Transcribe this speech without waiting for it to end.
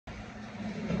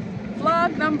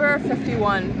Vlog number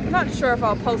 51. I'm not sure if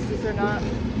I'll post this or not.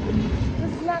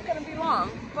 This is not gonna be long,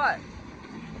 but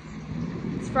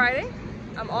it's Friday,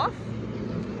 I'm off,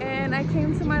 and I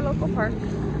came to my local park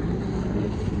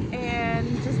and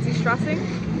just de-stressing.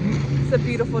 It's a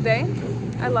beautiful day.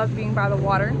 I love being by the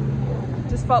water.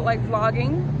 Just felt like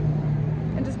vlogging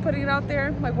and just putting it out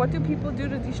there. Like, what do people do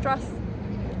to de-stress?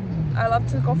 I love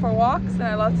to go for walks and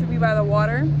I love to be by the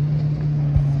water.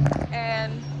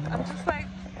 And I'm just like,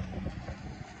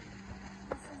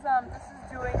 this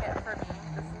is doing it for me.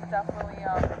 This is definitely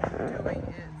doing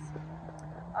it.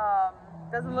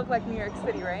 Doesn't look like New York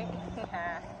City, right?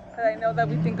 Because I know that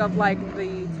we think of like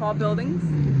the tall buildings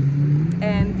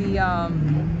and the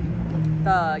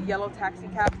yellow taxi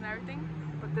cabs and everything.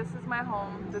 But this is my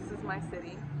home. This is my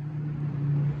city.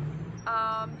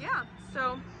 Yeah.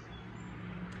 So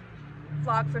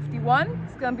vlog 51.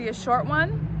 It's gonna be a short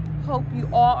one. Hope you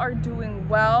all are doing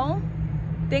well.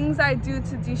 Things I do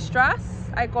to de-stress: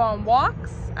 I go on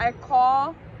walks, I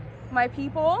call my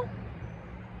people,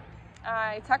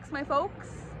 I text my folks,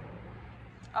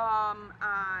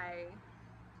 I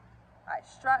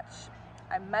stretch,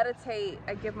 I meditate,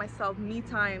 I give myself me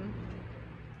time,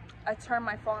 I turn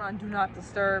my phone on do not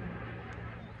disturb,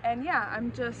 and yeah,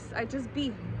 I just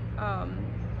be.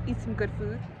 Eat some good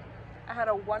food. I had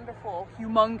a wonderful,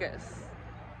 humongous,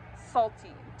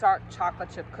 salty, dark chocolate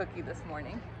chip cookie this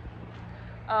morning.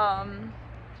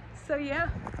 So yeah,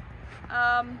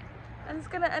 I'm just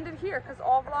gonna end it here because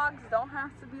all vlogs don't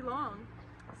have to be long.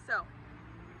 So,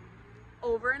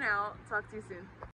 over and out. Talk to you soon.